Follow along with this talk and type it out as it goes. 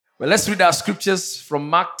Well, let's read our scriptures from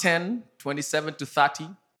Mark 10, 27 to 30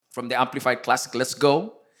 from the Amplified Classic. Let's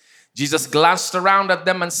go. Jesus glanced around at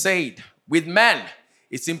them and said, with men,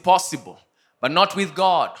 it's impossible, but not with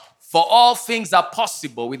God. For all things are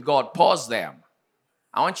possible with God. Pause there.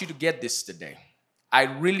 I want you to get this today. I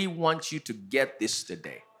really want you to get this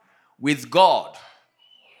today. With God,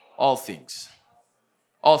 all things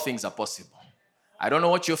are possible. I don't know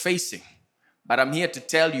what you're facing, but I'm here to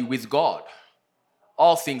tell you with God,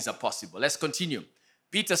 all things are possible. Let's continue.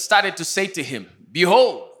 Peter started to say to him,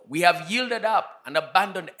 behold, we have yielded up and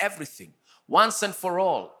abandoned everything once and for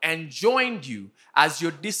all and joined you as your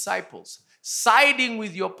disciples, siding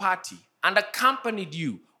with your party and accompanied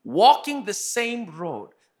you, walking the same road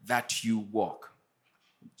that you walk.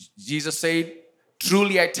 Jesus said,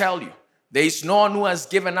 truly I tell you, there is no one who has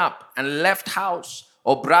given up and left house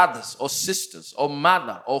or brothers or sisters or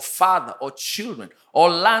mother or father or children or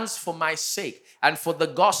lands for my sake and for the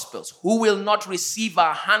gospels, who will not receive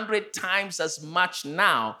 100 times as much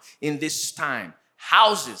now in this time,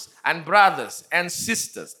 houses and brothers and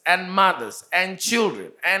sisters and mothers and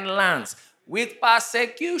children and lands, with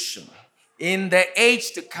persecution in the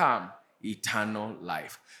age to come, eternal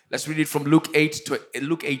life. Let's read it from Luke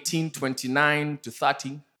 18, 29 to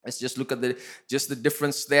 30. Let's just look at the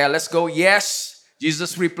difference there. Let's go. Yes,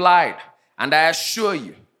 Jesus replied, and I assure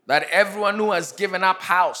you that everyone who has given up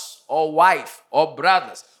house or wife or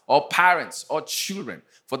brothers or parents or children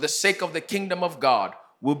for the sake of the kingdom of God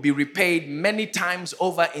will be repaid many times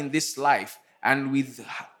over in this life and with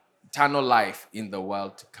eternal life in the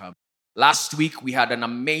world to come. Last week, we had an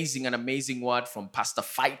amazing word from Pastor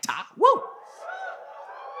Fighter. Woo!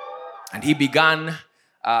 And he began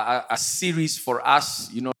a series for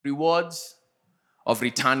us, rewards of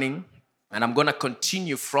returning. And I'm going to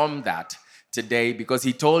continue from that today because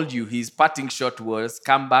he told you his parting shot was,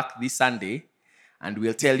 come back this Sunday and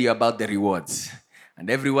we'll tell you about the rewards.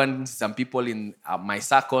 And some people in my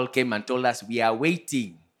circle came and told us, we are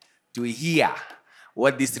waiting to hear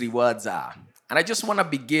what these rewards are. And I just want to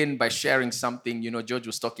begin by sharing something. George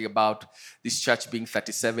was talking about this church being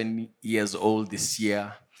 37 years old this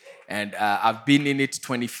year. And I've been in it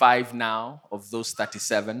 25 now of those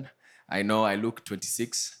 37. I know I look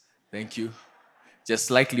 26. Thank you. Just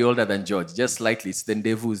slightly older than George. Just slightly. It's the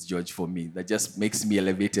devil's George for me. That just makes me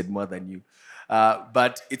elevated more than you.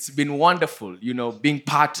 But it's been wonderful, being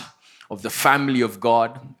part of the family of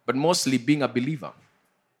God, but mostly being a believer.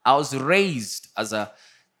 I was raised as a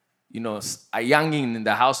youngin in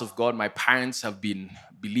the house of God. My parents have been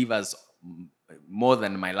believers more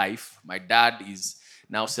than my life. My dad is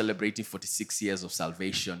now celebrating 46 years of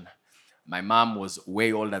salvation. My mom was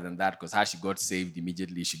way older than that because she got saved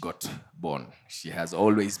immediately she got born. She has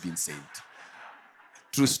always been saved.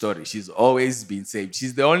 True story. She's always been saved.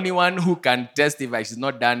 She's the only one who can testify she's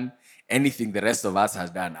not done anything the rest of us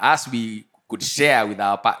has done. As we could share with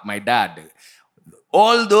my dad,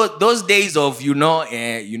 all those days of,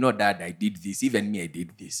 Dad, I did this. Even me, I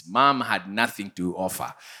did this. Mom had nothing to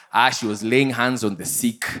offer. She was laying hands on the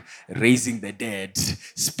sick, raising the dead,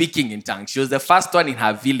 speaking in tongues. She was the first one in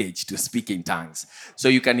her village to speak in tongues. So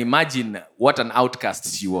you can imagine what an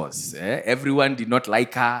outcast she was. Everyone did not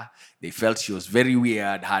like her. They felt she was very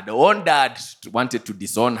weird. Her own dad wanted to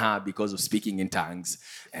disown her because of speaking in tongues.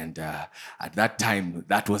 And at that time,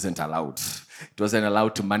 that wasn't allowed. It wasn't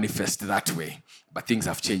allowed to manifest that way. But things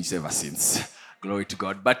have changed ever since. Glory to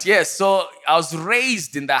God. But yes, so I was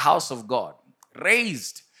raised in the house of God.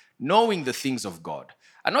 Raised knowing the things of God.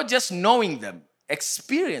 And not just knowing them,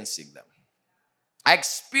 experiencing them. I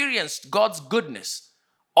experienced God's goodness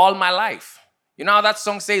all my life. You know how that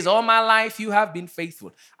song says, all my life you have been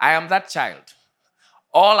faithful. I am that child.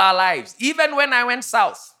 All our lives. Even when I went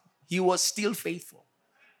south, he was still faithful.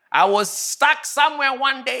 I was stuck somewhere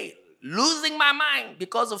one day, losing my mind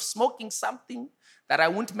because of smoking something that I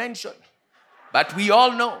won't mention. But we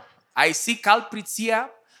all know. I see culprits here.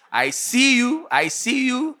 I see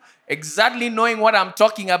you exactly knowing what I'm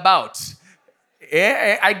talking about.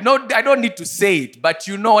 I don't need to say it, but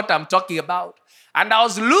you know what I'm talking about. And I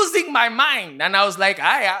was losing my mind. And I was like,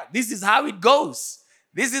 this is how it goes.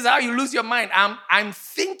 This is how you lose your mind. I'm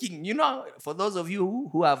thinking, for those of you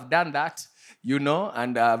who have done that,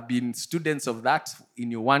 and have been students of that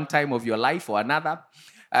in your one time of your life or another.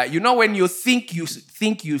 When you think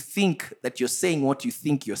that you're saying what you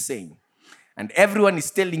think you're saying. And everyone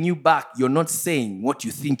is telling you back, you're not saying what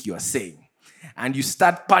you think you're saying. And you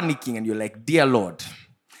start panicking and you're like, dear Lord.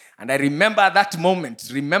 And I remember that moment,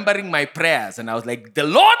 remembering my prayers. And I was like, the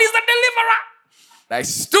Lord is the deliverer. I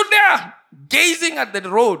stood there gazing at the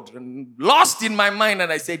road and lost in my mind.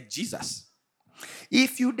 And I said, Jesus,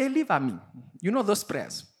 if you deliver me, those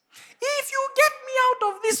prayers.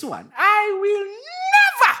 this one. I will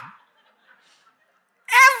never,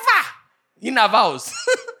 ever, in our vows,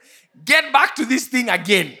 get back to this thing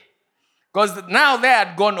again. Because now they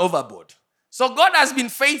had gone overboard. So God has been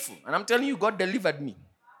faithful. And I'm telling you, God delivered me.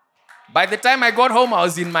 By the time I got home, I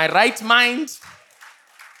was in my right mind.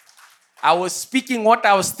 I was speaking what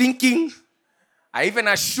I was thinking. I even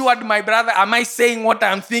assured my brother, am I saying what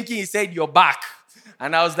I'm thinking? He said, you're back.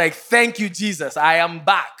 And I was like, thank you, Jesus. I am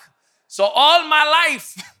back. So all my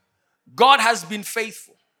life, God has been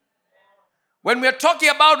faithful. When we're talking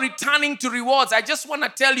about returning to rewards, I just want to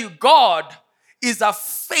tell you, God is a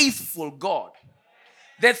faithful God.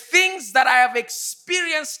 The things that I have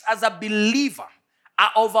experienced as a believer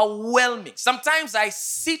are overwhelming. Sometimes I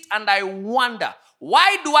sit and I wonder,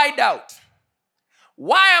 why do I doubt?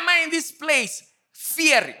 Why am I in this place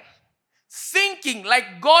fearing, thinking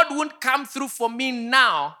like God won't come through for me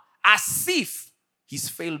now, as if He's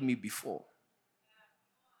failed me before?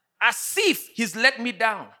 As if He's let me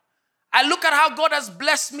down. I look at how God has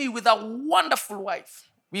blessed me with a wonderful wife.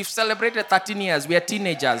 We've celebrated 13 years. We are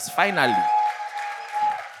teenagers, finally.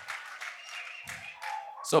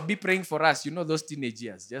 So be praying for us. You know those teenage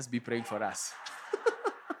years. Just be praying for us.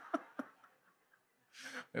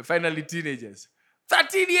 We're finally teenagers.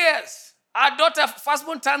 13 years. Our daughter,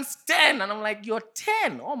 firstborn, turns 10. And I'm like, you're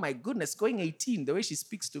 10? Oh my goodness, going 18. The way she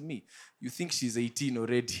speaks to me, you think she's 18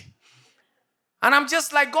 already. And I'm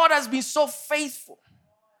just like, God has been so faithful.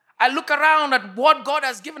 I look around at what God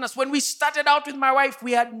has given us. When we started out with my wife,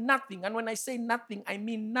 we had nothing. And when I say nothing, I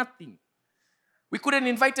mean nothing. We couldn't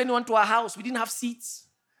invite anyone to our house. We didn't have seats.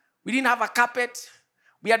 We didn't have a carpet.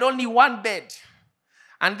 We had only one bed.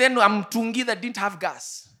 And then Mtungi that didn't have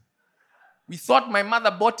gas. We thought my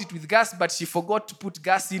mother bought it with gas, but she forgot to put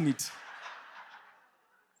gas in it.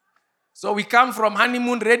 So we come from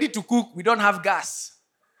honeymoon ready to cook. We don't have gas.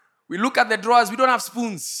 We look at the drawers. We don't have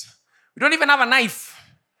spoons. We don't even have a knife.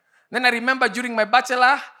 Then I remember during my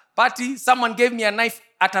bachelor party, someone gave me a knife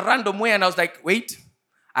at a random way, and I was like, wait,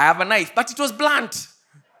 I have a knife. But it was blunt.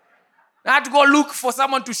 I had to go look for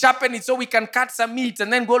someone to sharpen it so we can cut some meat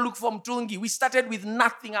and then go look for mtungi. We started with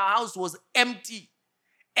nothing. Our house was empty.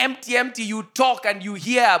 Empty. You talk and you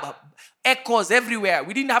hear echoes everywhere.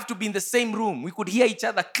 We didn't have to be in the same room. We could hear each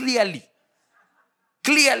other clearly.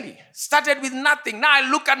 Started with nothing. Now I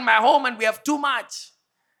look at my home and we have too much.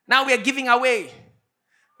 Now we are giving away.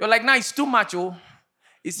 You're like, no, it's too much, oh.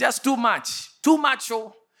 It's just too much. Too much,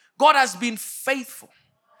 oh. God has been faithful.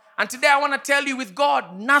 And today I want to tell you, with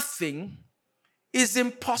God, nothing is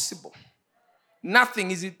impossible.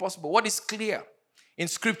 Nothing is impossible. What is clear in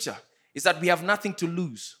Scripture is that we have nothing to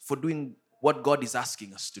lose for doing what God is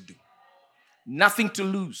asking us to do. Nothing to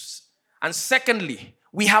lose. And secondly,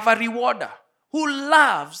 we have a rewarder who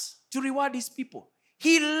loves to reward his people.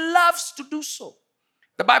 He loves to do so.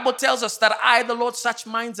 The Bible tells us that I, the Lord, search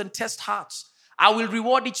minds and test hearts. I will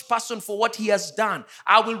reward each person for what he has done.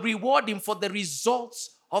 I will reward him for the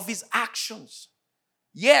results of his actions.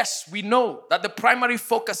 Yes, we know that the primary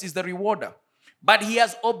focus is the rewarder, but he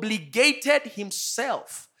has obligated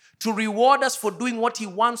himself to reward us for doing what he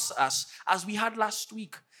wants us, as we had last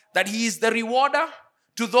week, that he is the rewarder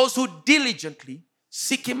to those who diligently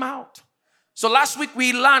seek him out. So last week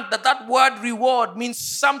we learned that word reward means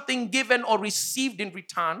something given or received in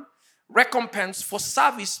return, recompense for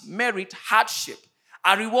service, merit, hardship.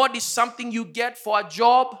 A reward is something you get for a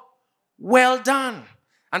job well done.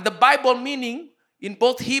 And the Bible meaning in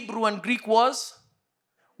both Hebrew and Greek was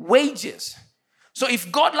wages. So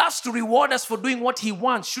if God loves to reward us for doing what he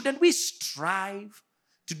wants, shouldn't we strive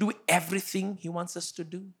to do everything he wants us to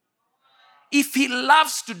do? If he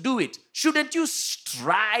loves to do it, shouldn't you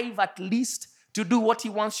strive at least to do what he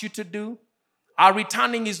wants you to do? Our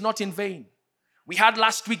returning is not in vain. We had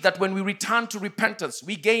last week that when we return to repentance,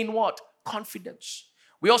 we gain what? Confidence.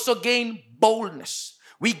 We also gain boldness.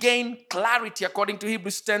 We gain clarity according to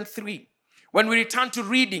Hebrews 10:3. When we return to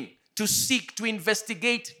reading, to seek, to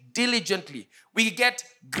investigate diligently, we get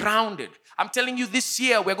grounded. I'm telling you, this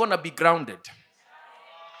year we're going to be grounded.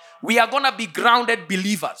 We are going to be grounded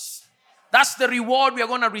believers. That's the reward we are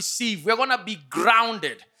going to receive. We're going to be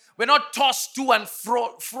grounded. We're not tossed to and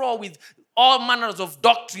fro with all manners of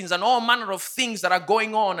doctrines and all manner of things that are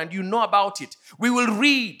going on, and you know about it. We will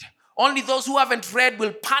read. Only those who haven't read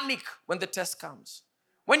will panic when the test comes.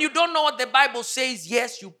 When you don't know what the Bible says,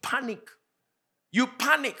 yes, you panic. You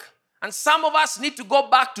panic. And some of us need to go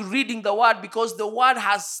back to reading the word, because the word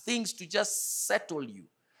has things to just settle you,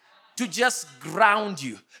 to just ground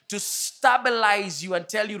you, to stabilize you and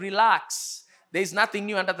tell you, relax. There's nothing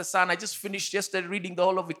new under the sun. I just finished yesterday reading the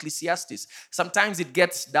whole of Ecclesiastes. Sometimes it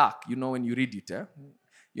gets dark, when you read it.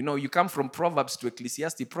 You come from Proverbs to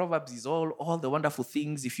Ecclesiastes. Proverbs is all the wonderful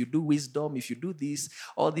things. If you do wisdom, if you do this,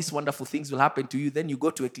 all these wonderful things will happen to you. Then you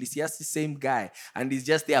go to Ecclesiastes, same guy, and it's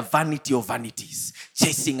just their vanity of vanities,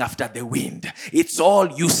 chasing after the wind. It's all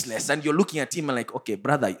useless. And you're looking at him and like, okay,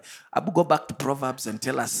 brother, Abu, go back to Proverbs and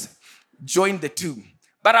tell us, join the two.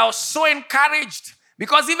 But I was so encouraged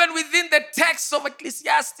because even within the text of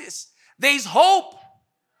Ecclesiastes, there is hope.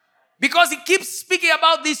 Because he keeps speaking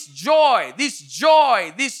about this joy that is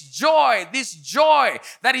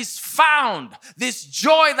found, this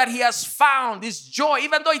joy that he has found, this joy,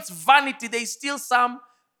 even though it's vanity, there is still some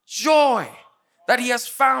joy that he has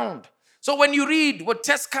found. So when you read, when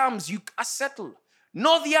test comes, you are settled.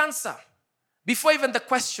 Know the answer before even the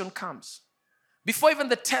question comes. Before even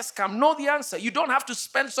the test comes, know the answer. You don't have to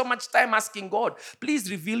spend so much time asking God, please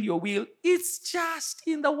reveal your will. It's just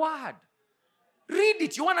in the word. Read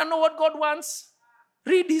it. You want to know what God wants?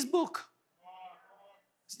 Read his book.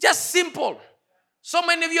 It's just simple. So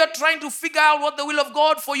many of you are trying to figure out what the will of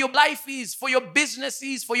God for your life is, for your business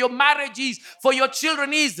is, for your marriage is, for your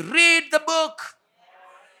children is. Read the book.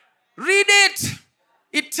 Read it.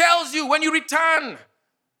 It tells you when you return.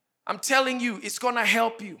 I'm telling you, it's going to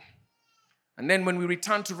help you. And then when we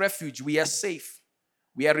return to refuge, we are safe.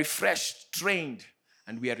 We are refreshed, trained,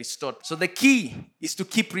 and we are restored. So the key is to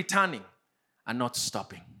keep returning and not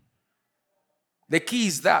stopping. The key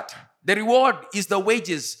is that the reward is the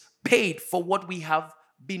wages paid for what we have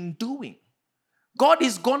been doing. God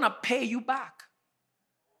is going to pay you back.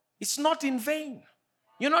 It's not in vain.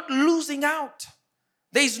 You're not losing out.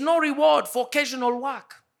 There is no reward for occasional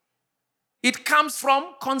work. It comes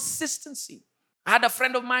from consistency. I had a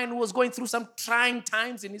friend of mine who was going through some trying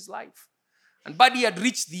times in his life. And buddy had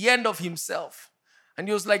reached the end of himself. And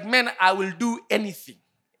he was like, man, I will do anything.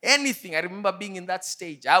 Anything. I remember being in that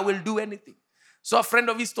stage. I will do anything. So a friend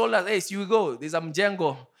of his told us, hey, so you go. There's a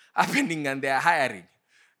mjengo happening and they're hiring.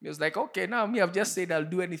 He was like, okay, now me, I've just said I'll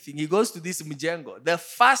do anything. He goes to this mjengo. The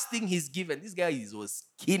first thing he's given, this guy was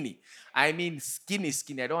skinny. I mean, skinny.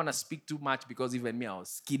 I don't want to speak too much because even me, I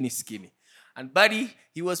was skinny. And buddy,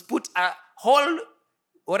 he was put a whole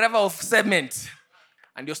whatever of cement.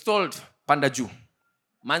 And he was told, Panda Jew.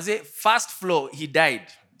 Manze, first floor, he died.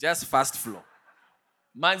 Just first floor.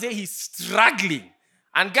 Manze, he's struggling.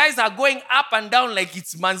 And guys are going up and down like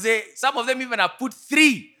it's Manze. Some of them even have put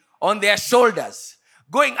 3 on their shoulders.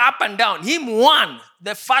 Going up and down. Him 1.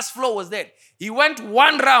 The first floor was there. He went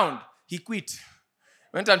 1 round. He quit.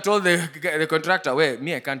 Went and told the contractor, well,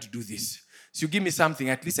 me, I can't do this. So you give me something.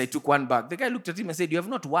 At least I took 1 bag. The guy looked at him and said, you have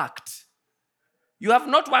not worked. You have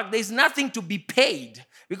not worked. There's nothing to be paid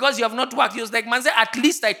because you have not worked. He was like, Manze, at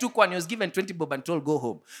least I took 1. He was given 20 bob and told, go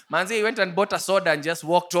home. Manze, he went and bought a soda and just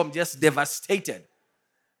walked home, just devastated.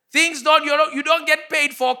 You don't get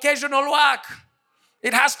paid for occasional work.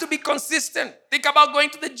 It has to be consistent. Think about going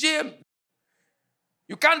to the gym.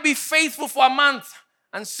 You can't be faithful for a month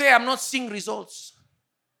and say, I'm not seeing results.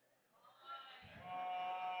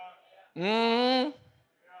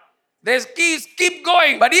 There's keys, keep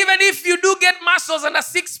going. But even if you do get muscles and a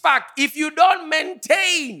 6-pack, if you don't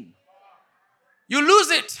maintain, you lose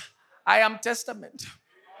it. I am testament.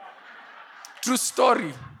 True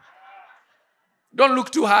story. Don't look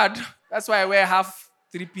too hard. That's why I wear half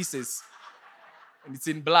 3 pieces. And it's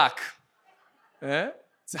in black.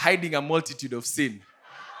 It's hiding a multitude of sin.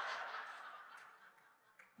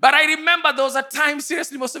 But I remember there was a time,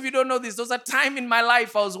 seriously, most of you don't know this, there was a time in my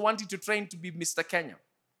life I was wanting to train to be Mr. Kenya.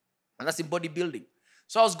 And that's in bodybuilding.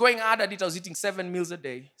 So I was going hard at it. I was eating 7 meals a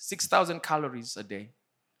day, 6,000 calories a day,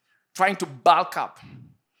 trying to bulk up,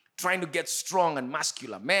 trying to get strong and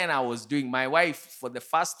muscular. Man, I was doing, my wife, for the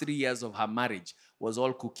first 3 years of her marriage, was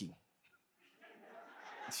all cooking.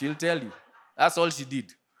 She'll tell you. That's all she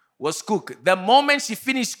did, was cook. The moment she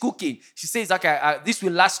finished cooking, she says, okay, this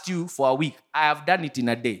will last you for a week. I have done it in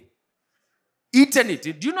a day. Eaten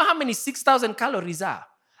it. Do you know how many 6,000 calories are?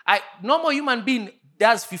 Normal human being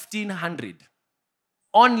does 1,500.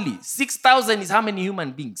 Only 6,000 is how many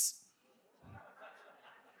human beings?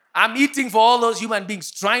 I'm eating for all those human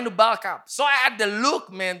beings, trying to bulk up. So I had the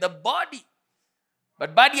look, man, the body.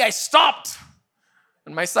 But buddy, I stopped.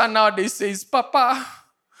 And my son nowadays says, Papa,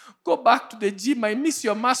 go back to the gym. I miss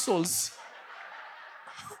your muscles.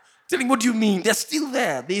 Telling, what do you mean? They're still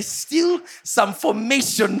there. There's still some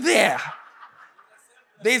formation there.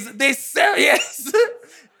 They say, yes.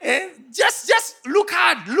 Just look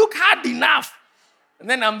hard enough. And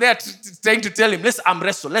then I'm there trying to tell him, let's arm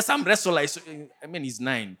wrestle. I mean, he's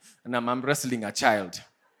 9, and I'm wrestling a child.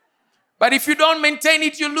 But if you don't maintain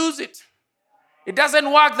it, you lose it. It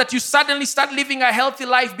doesn't work that you suddenly start living a healthy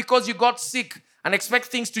life because you got sick and expect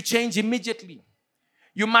things to change immediately.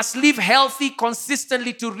 You must live healthy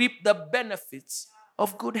consistently to reap the benefits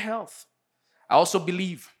of good health. I also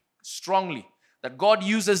believe strongly that God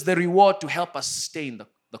uses the reward to help us stay in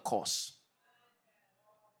the course.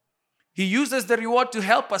 He uses the reward to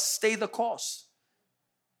help us stay the course.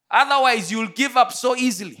 Otherwise, you'll give up so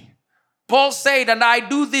easily. Paul said, and I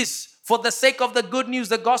do this for the sake of the good news,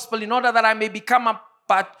 the gospel, in order that I may become a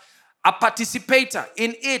participator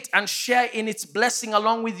in it and share in its blessing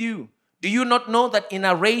along with you. Do you not know that in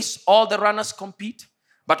a race all the runners compete,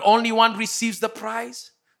 but only one receives the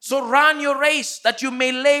prize? So run your race that you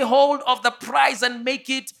may lay hold of the prize and make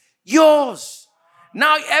it yours.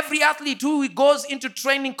 Now every athlete who goes into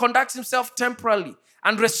training conducts himself temporarily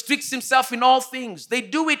and restricts himself in all things. They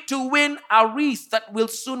do it to win a wreath that will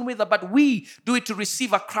soon wither, but we do it to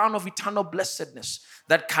receive a crown of eternal blessedness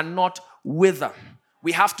that cannot wither.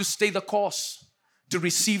 We have to stay the course to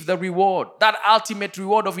receive the reward, that ultimate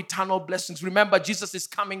reward of eternal blessings. Remember, Jesus is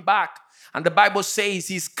coming back, and the Bible says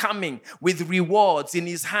he's coming with rewards in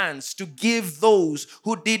his hands to give those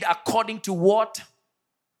who did according to what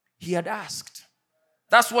he had asked.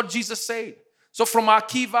 That's what Jesus said. So from our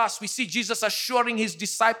key verse, we see Jesus assuring his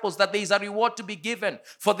disciples that there is a reward to be given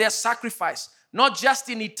for their sacrifice, not just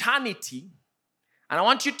in eternity, and I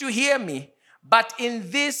want you to hear me, but in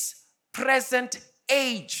this present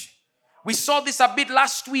age. We saw this a bit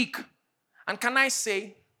last week. And can I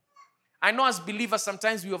say, I know as believers,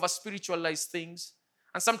 sometimes we over-spiritualize things.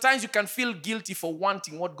 And sometimes you can feel guilty for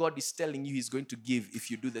wanting what God is telling you he's going to give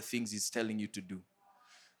if you do the things he's telling you to do.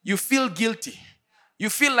 You feel guilty.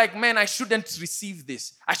 You feel like, man, I shouldn't receive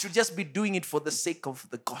this. I should just be doing it for the sake of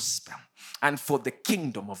the gospel and for the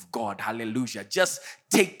kingdom of God. Hallelujah. Just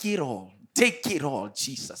take it all. Take it all,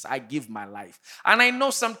 Jesus. I give my life. And I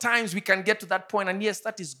know sometimes we can get to that point, and yes,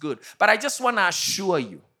 that is good. But I just want to assure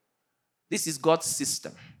you, this is God's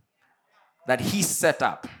system that he set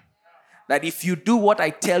up. That if you do what I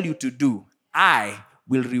tell you to do, I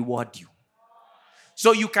will reward you.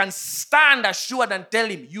 So you can stand assured and tell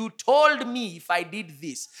him, you told me if I did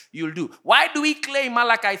this, you'll do. Why do we claim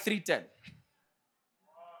Malachi 3:10?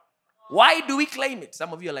 Why do we claim it?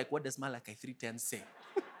 Some of you are like, what does Malachi 3:10 say?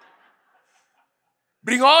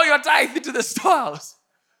 Bring all your tithe into the storehouse.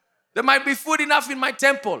 There might be food enough in my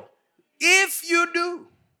temple. If you do,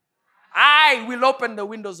 I will open the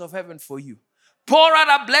windows of heaven for you. Pour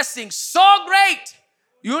out a blessing so great,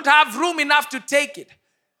 you won't have room enough to take it.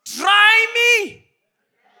 Try me.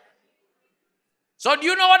 So do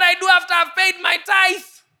you know what I do after I've paid my tithe?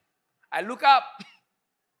 I look up.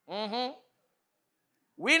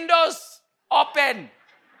 Windows open.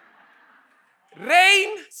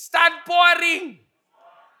 Rain start pouring.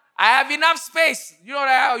 I have enough space. You know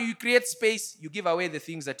how you create space? You give away the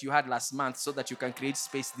things that you had last month so that you can create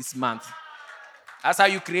space this month. That's how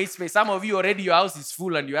you create space. Some of you already, your house is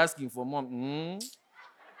full and you're asking for more.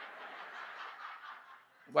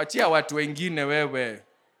 Wachia watu wengine wewe.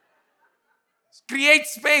 Create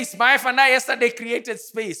space. My wife and I yesterday created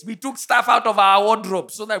space. We took stuff out of our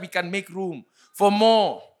wardrobe so that we can make room for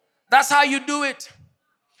more. That's how you do it.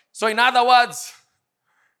 So in other words,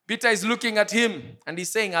 Peter is looking at him and he's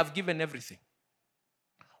saying, I've given everything.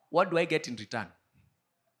 What do I get in return?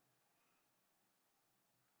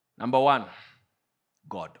 Number one,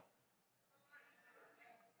 God.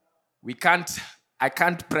 I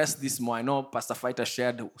can't press this more. I know Pastor Fighter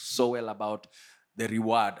shared so well about the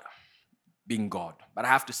reward being God. But I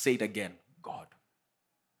have to say it again, God.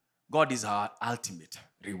 God is our ultimate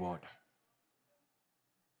reward.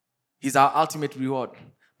 He's our ultimate reward.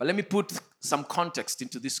 But let me put some context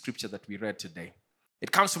into this scripture that we read today.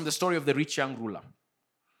 It comes from the story of the rich young ruler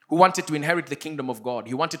who wanted to inherit the kingdom of God.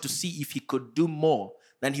 He wanted to see if he could do more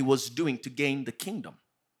than he was doing to gain the kingdom.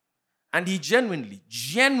 And he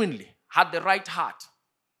genuinely had the right heart,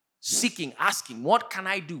 seeking, asking, what can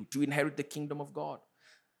I do to inherit the kingdom of God?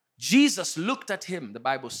 Jesus looked at him, the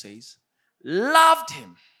Bible says, loved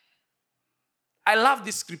him. I love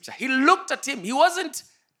this scripture. He looked at him. He wasn't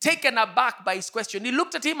taken aback by his question. He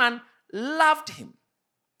looked at him and loved him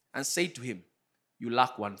and said to him, you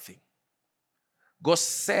lack one thing. Go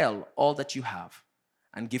sell all that you have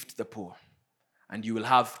and give to the poor, and you will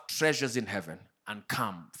have treasures in heaven, and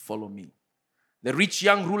come, follow me. The rich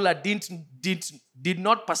young ruler did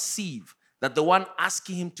not perceive that the one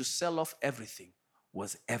asking him to sell off everything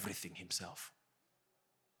was everything himself.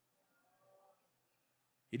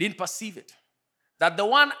 He didn't perceive it. That the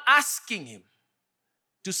one asking him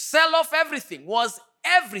to sell off everything was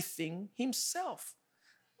everything himself.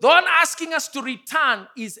 The one asking us to return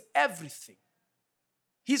is everything.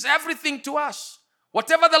 He's everything to us.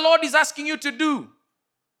 Whatever the Lord is asking you to do,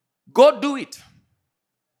 go do it.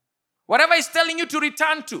 Whatever He's telling you to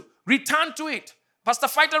return to it. Pastor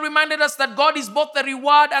Fighter reminded us that God is both the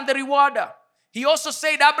reward and the rewarder. He also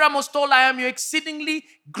said, Abraham was told, I am your exceedingly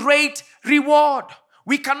great reward.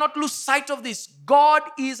 We cannot lose sight of this. God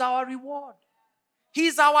is our reward.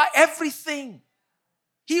 He's our everything.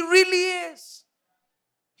 He really is.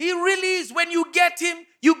 He really is. When you get Him,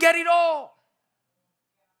 you get it all.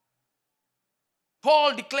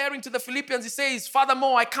 Paul declaring to the Philippians, he says,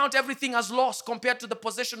 furthermore, I count everything as loss compared to the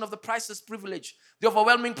possession of the priceless privilege, the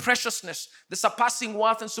overwhelming preciousness, the surpassing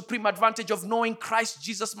worth and supreme advantage of knowing Christ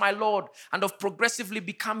Jesus my Lord, and of progressively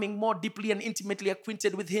becoming more deeply and intimately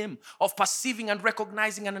acquainted with Him, of perceiving and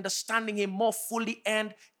recognizing and understanding Him more fully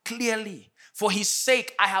and clearly. For His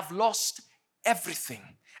sake, I have lost everything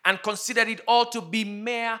and consider it all to be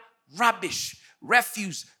mere rubbish,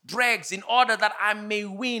 refuse, dregs, in order that I may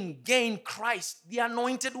gain Christ, the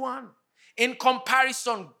Anointed One. In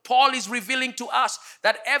comparison, Paul is revealing to us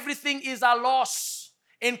that everything is a loss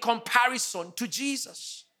in comparison to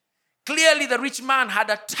Jesus. Clearly, the rich man had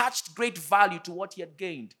attached great value to what he had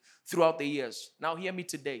gained throughout the years. Now, hear me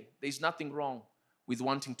today. There is nothing wrong with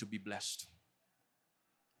wanting to be blessed.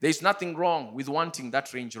 There is nothing wrong with wanting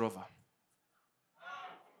that Range Rover.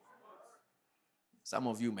 Some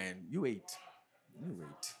of you, man, you wait.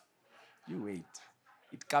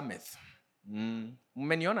 It cometh.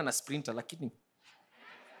 Mmeniona na sprinter, lakini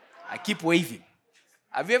I keep waving.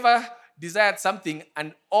 Have you ever desired something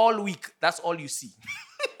and all week, that's all you see?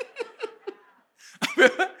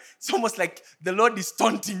 It's almost like the Lord is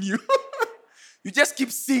taunting you. You just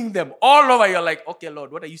keep seeing them all over. You're like, okay,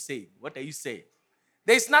 Lord, what are you saying? What are you saying?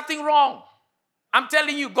 There's nothing wrong. I'm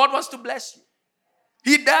telling you, God wants to bless you.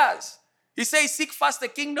 He does. He says, seek first the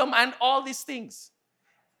kingdom and all these things.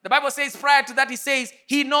 The Bible says prior to that, He says,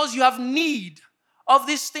 He knows you have need of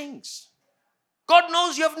these things. God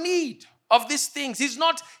knows you have need of these things. He's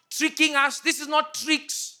not tricking us. This is not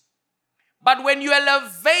tricks. But when you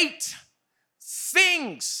elevate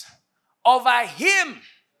things over Him,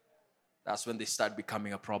 that's when they start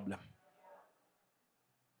becoming a problem.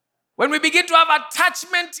 When we begin to have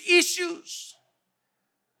attachment issues,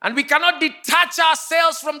 and we cannot detach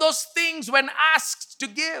ourselves from those things when asked to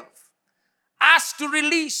give, asked to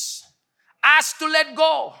release, asked to let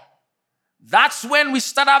go. That's when we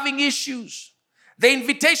start having issues. The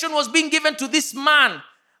invitation was being given to this man,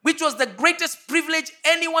 which was the greatest privilege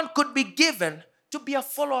anyone could be given, to be a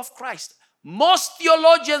follower of Christ. Most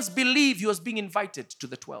theologians believe he was being invited to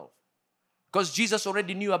the 12 because Jesus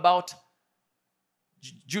already knew about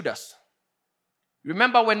Judas.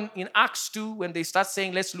 Remember when in Acts 2, when they start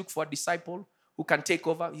saying, let's look for a disciple who can take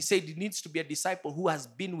over, he said it needs to be a disciple who has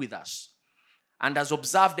been with us and has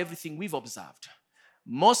observed everything we've observed.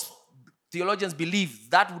 Most theologians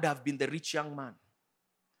believe that would have been the rich young man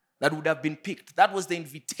that would have been picked. That was the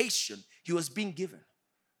invitation he was being given,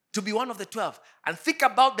 to be one of the 12. And think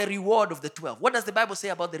about the reward of the 12. What does the Bible say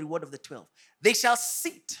about the reward of the 12? They shall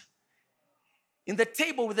sit in the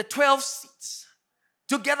table with the 12 seats,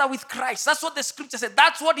 together with Christ. That's what the scripture said.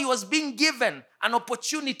 That's what he was being given, an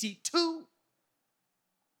opportunity to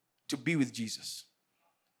be with Jesus.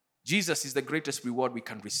 Jesus is the greatest reward we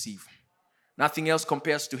can receive. Nothing else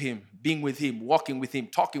compares to Him. Being with Him, walking with Him,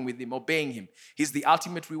 talking with Him, obeying Him. He's the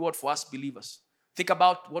ultimate reward for us believers. Think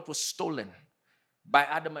about what was stolen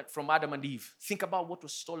from Adam and Eve. Think about what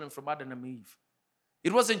was stolen from Adam and Eve.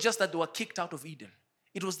 It wasn't just that they were kicked out of Eden.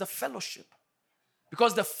 It was the fellowship.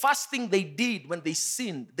 Because the first thing they did when they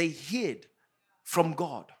sinned, they hid from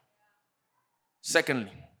God.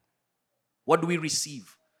 Secondly, what do we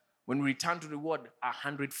receive when we return to the reward?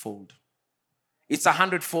 100-fold. It's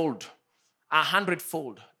 100-fold.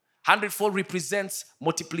 100-fold. 100-fold represents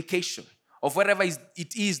multiplication of whatever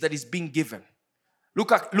it is that is being given.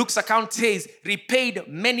 Luke's account says, repaid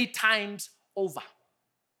many times over.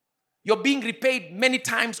 You're being repaid many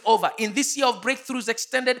times over. In this year of breakthroughs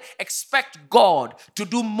extended, expect God to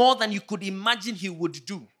do more than you could imagine He would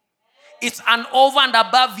do. It's an over and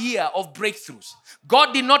above year of breakthroughs.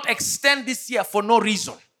 God did not extend this year for no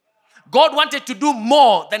reason. God wanted to do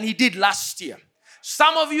more than He did last year.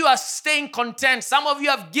 Some of you are staying content. Some of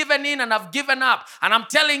you have given in and have given up. And I'm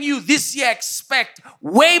telling you, this year expect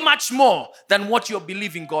way much more than what you're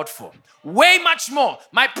believing God for. Way much more.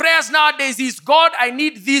 My prayers nowadays is, God, I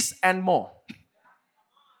need this and more.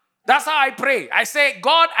 That's how I pray. I say,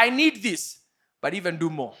 God, I need this, but even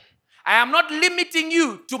do more. I am not limiting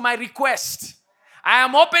you to my request. I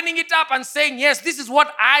am opening it up and saying, yes, this is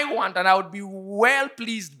what I want, and I would be well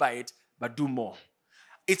pleased by it, but do more.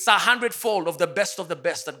 It's 100-fold of the best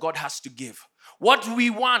that God has to give. What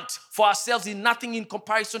we want for ourselves is nothing in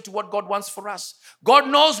comparison to what God wants for us. God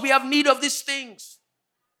knows we have need of these things.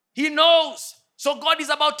 He knows. So God is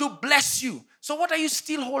about to bless you. So what are you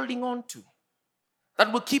still holding on to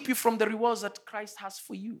that will keep you from the rewards that Christ has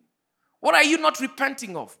for you? What are you not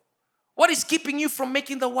repenting of? What is keeping you from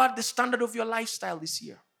making the word the standard of your lifestyle this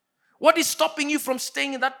year? What is stopping you from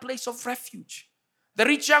staying in that place of refuge? The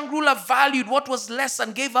rich young ruler valued what was less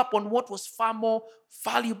and gave up on what was far more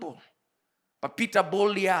valuable. But Peter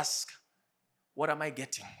boldly asked, what am I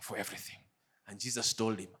getting for everything? And Jesus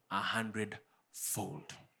told him,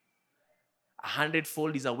 100-fold.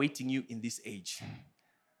 100-fold is awaiting you in this age.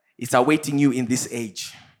 It's awaiting you in this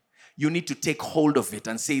age. You need to take hold of it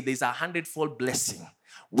and say, there's 100-fold blessing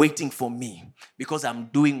waiting for me because I'm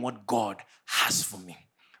doing what God has for me.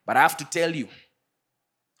 But I have to tell you,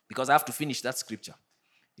 because I have to finish that scripture,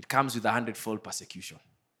 it comes with 100-fold persecution.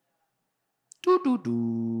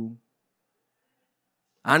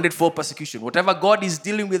 100-fold persecution. Whatever God is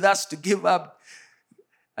dealing with us to give up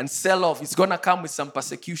and sell off, it's going to come with some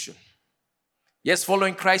persecution. Yes,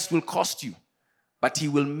 following Christ will cost you, but he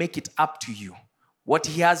will make it up to you. What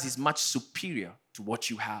he has is much superior to what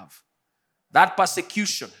you have. That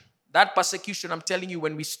persecution, I'm telling you,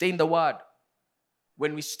 when we stay in the word,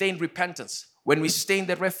 when we stay in repentance, when we stay in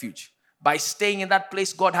the refuge, by staying in that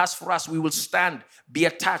place God has for us, we will stand, be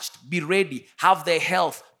attached, be ready, have the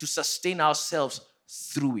health to sustain ourselves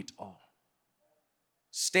through it all.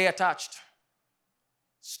 Stay attached.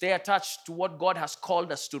 Stay attached to what God has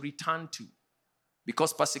called us to return to,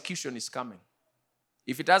 because persecution is coming.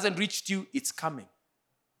 If it hasn't reached you, it's coming.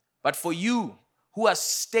 But for you who has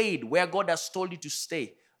stayed where God has told you to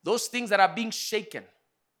stay, those things that are being shaken,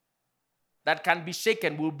 that can be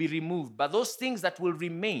shaken, will be removed. But those things that will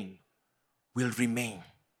remain.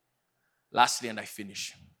 Lastly, and I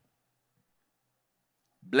finish.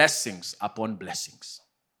 Blessings upon blessings.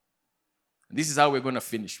 This is how we're going to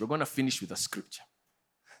finish. We're going to finish with a scripture.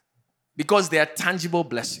 Because they are tangible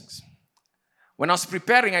blessings. When I was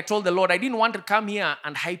preparing, I told the Lord, I didn't want to come here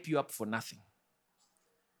and hype you up for nothing.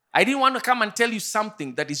 I didn't want to come and tell you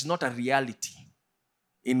something that is not a reality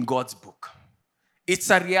in God's book. It's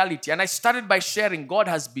a reality. And I started by sharing God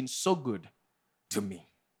has been so good to me.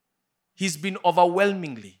 He's been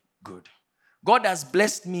overwhelmingly good. God has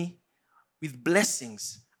blessed me with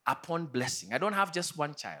blessings upon blessing. I don't have just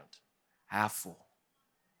one child. I have 4.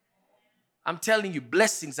 I'm telling you,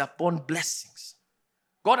 blessings upon blessings.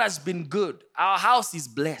 God has been good. Our house is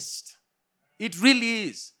blessed. It really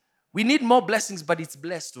is. We need more blessings, but it's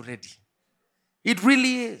blessed already. It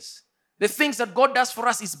really is. The things that God does for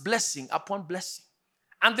us is blessing upon blessing.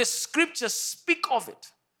 And the scriptures speak of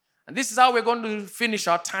it. And this is how we're going to finish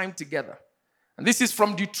our time together. And this is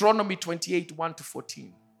from Deuteronomy 28,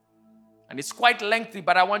 1-14. And it's quite lengthy,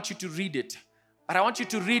 but I want you to read it. But I want you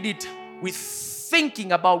to read it with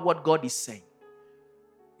thinking about what God is saying.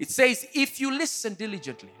 It says, if you listen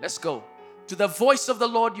diligently, let's go, to the voice of the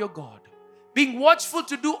Lord your God, being watchful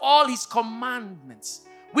to do all his commandments,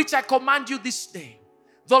 which I command you this day,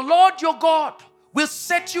 the Lord your God will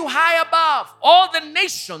set you high above all the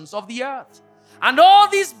nations of the earth. And all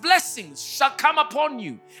these blessings shall come upon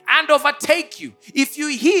you and overtake you if you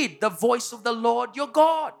heed the voice of the Lord your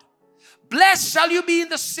God. Blessed shall you be in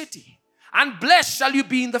the city, and blessed shall you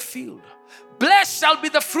be in the field. Blessed shall be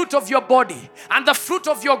the fruit of your body, and the fruit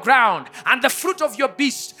of your ground, and the fruit of your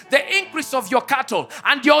beast, the increase of your cattle,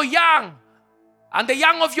 and your young, and the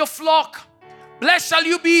young of your flock. Blessed shall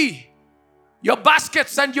you be, your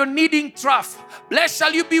baskets and your kneading trough. Blessed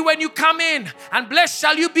shall you be when you come in, and blessed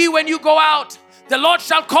shall you be when you go out. The Lord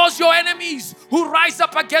shall cause your enemies who rise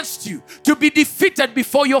up against you to be defeated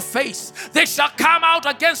before your face. They shall come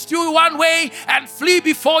out against you one way and flee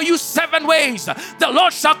before you 7 ways. The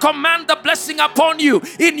Lord shall command the blessing upon you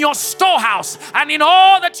in your storehouse and in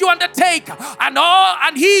all that you undertake,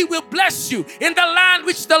 and he will bless you in the land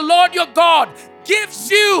which the Lord your God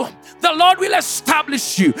gives you. The Lord will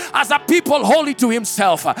establish you as a people holy to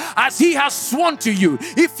himself, as he has sworn to you,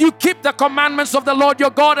 if you keep the commandments of the Lord your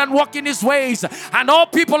God and walk in his ways. And all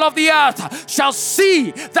people of the earth shall see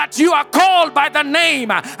that you are called by the name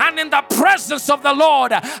and in the presence of the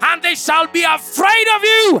Lord, and they shall be afraid of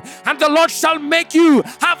you. And the Lord shall make you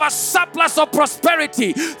have a surplus of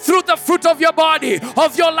prosperity through the fruit of your body,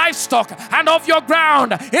 of your livestock, and of your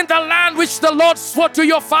ground, in the land which the Lord swore to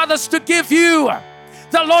your fathers to give you.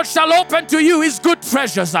 The Lord shall open to you his good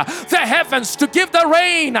treasures, the heavens, to give the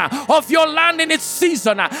rain of your land in its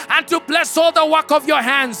season, and to bless all the work of your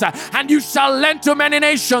hands. And you shall lend to many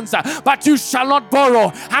nations, but you shall not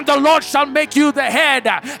borrow. And the Lord shall make you the head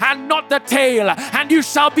and not the tail. And you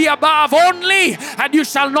shall be above only, and you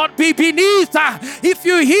shall not be beneath. If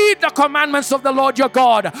you heed the commandments of the Lord your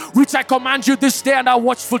God, which I command you this day, and are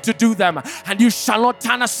watchful to do them, and you shall not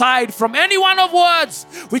turn aside from any one of words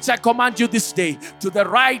which I command you this day, to the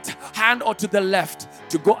right hand or to the left,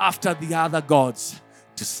 to go after the other gods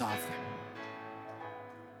to serve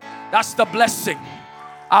them. That's the blessing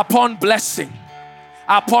upon blessing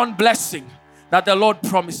upon blessing that the Lord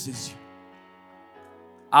promises you.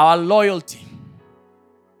 Our loyalty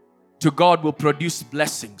to God will produce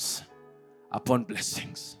blessings upon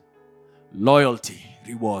blessings. Loyalty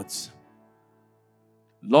rewards.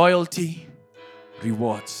 Loyalty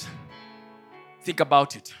rewards. Think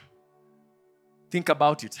about it. Think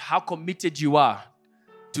about it. How committed you are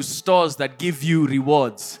to stores that give you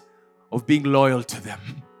rewards of being loyal to them.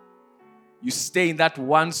 You stay in that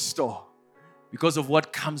one store because of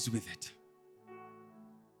what comes with it.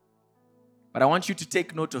 But I want you to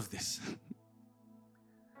take note of this.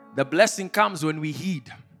 The blessing comes when we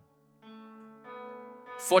heed.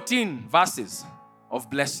 14 verses of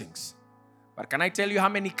blessings. But can I tell you how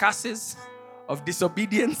many curses of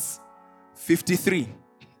disobedience? 53.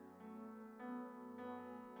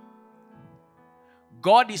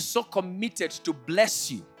 God is so committed to bless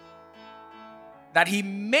you that he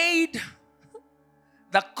made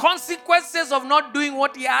the consequences of not doing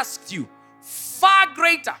what he asked you far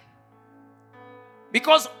greater.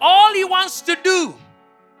 Because all he wants to do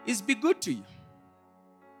is be good to you.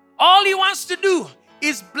 All he wants to do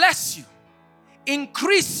is bless you,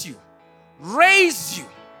 increase you, raise you,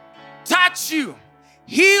 touch you,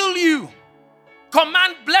 heal you,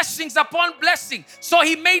 command blessings upon blessing. So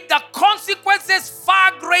he made the consequences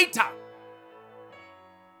far greater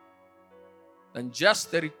than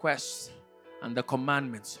just the requests and the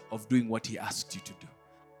commandments of doing what he asked you to do.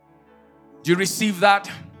 Do you receive that?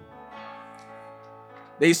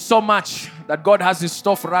 There is so much that God has in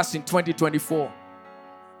store for us in 2024.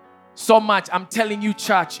 So much. I'm telling you,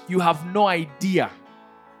 church, you have no idea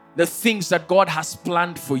the things that God has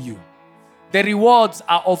planned for you. The rewards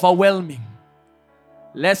are overwhelming.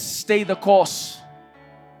 Let's stay the course.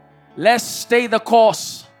 Let's stay the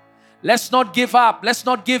course. Let's not give up. Let's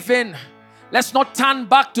not give in. Let's not turn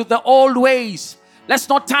back to the old ways. Let's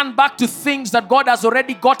not turn back to things that God has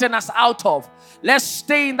already gotten us out of. Let's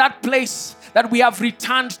stay in that place that we have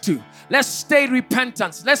returned to. Let's stay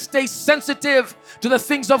repentant. Let's stay sensitive to the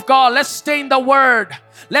things of God. Let's stay in the Word.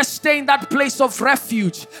 Let's stay in that place of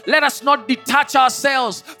refuge. Let us not detach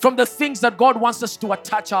ourselves from the things that God wants us to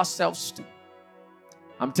attach ourselves to.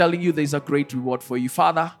 I'm telling you, there's a great reward for you.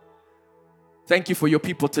 Father, thank you for your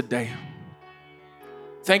people today.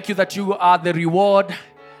 Thank you that you are the reward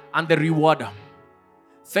and the rewarder.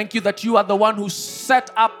 Thank you that you are the one who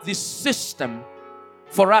set up this system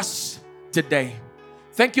for us today.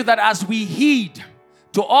 Thank you that as we heed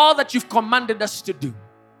to all that you've commanded us to do,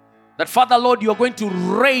 that Father Lord, you are going to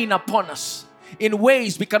rain upon us in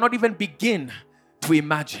ways we cannot even begin to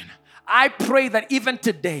imagine. I pray that even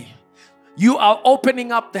today, you are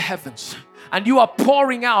opening up the heavens and you are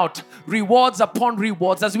pouring out rewards upon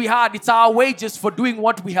rewards. As we heard, it's our wages for doing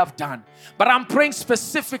what we have done. But I'm praying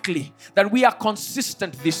specifically that we are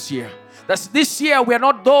consistent this year. That this year we are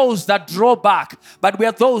not those that draw back, but we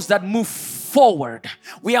are those that move forward.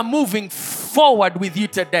 We are moving forward with you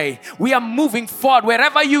today. We are moving forward.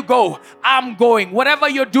 Wherever you go, I'm going. Whatever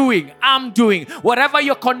you're doing, I'm doing. Whatever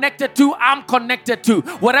you're connected to, I'm connected to.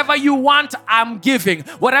 Whatever you want, I'm giving.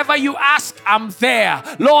 Whatever you ask, I'm there.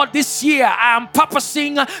 Lord, this year I am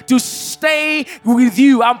purposing to stay with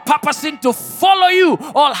you. I'm purposing to follow you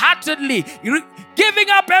wholeheartedly, giving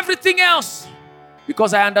up everything else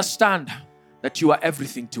because I understand that you are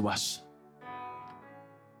everything to us.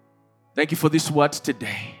 Thank you for this word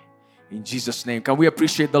today. In Jesus' name. Can we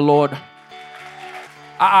appreciate the Lord?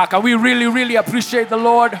 Can we really appreciate the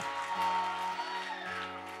Lord?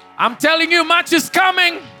 I'm telling you, much is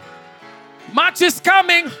coming. Much is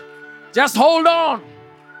coming. Just hold on.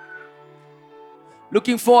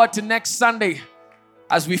 Looking forward to next Sunday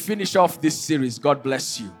as we finish off this series. God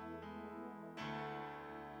bless you.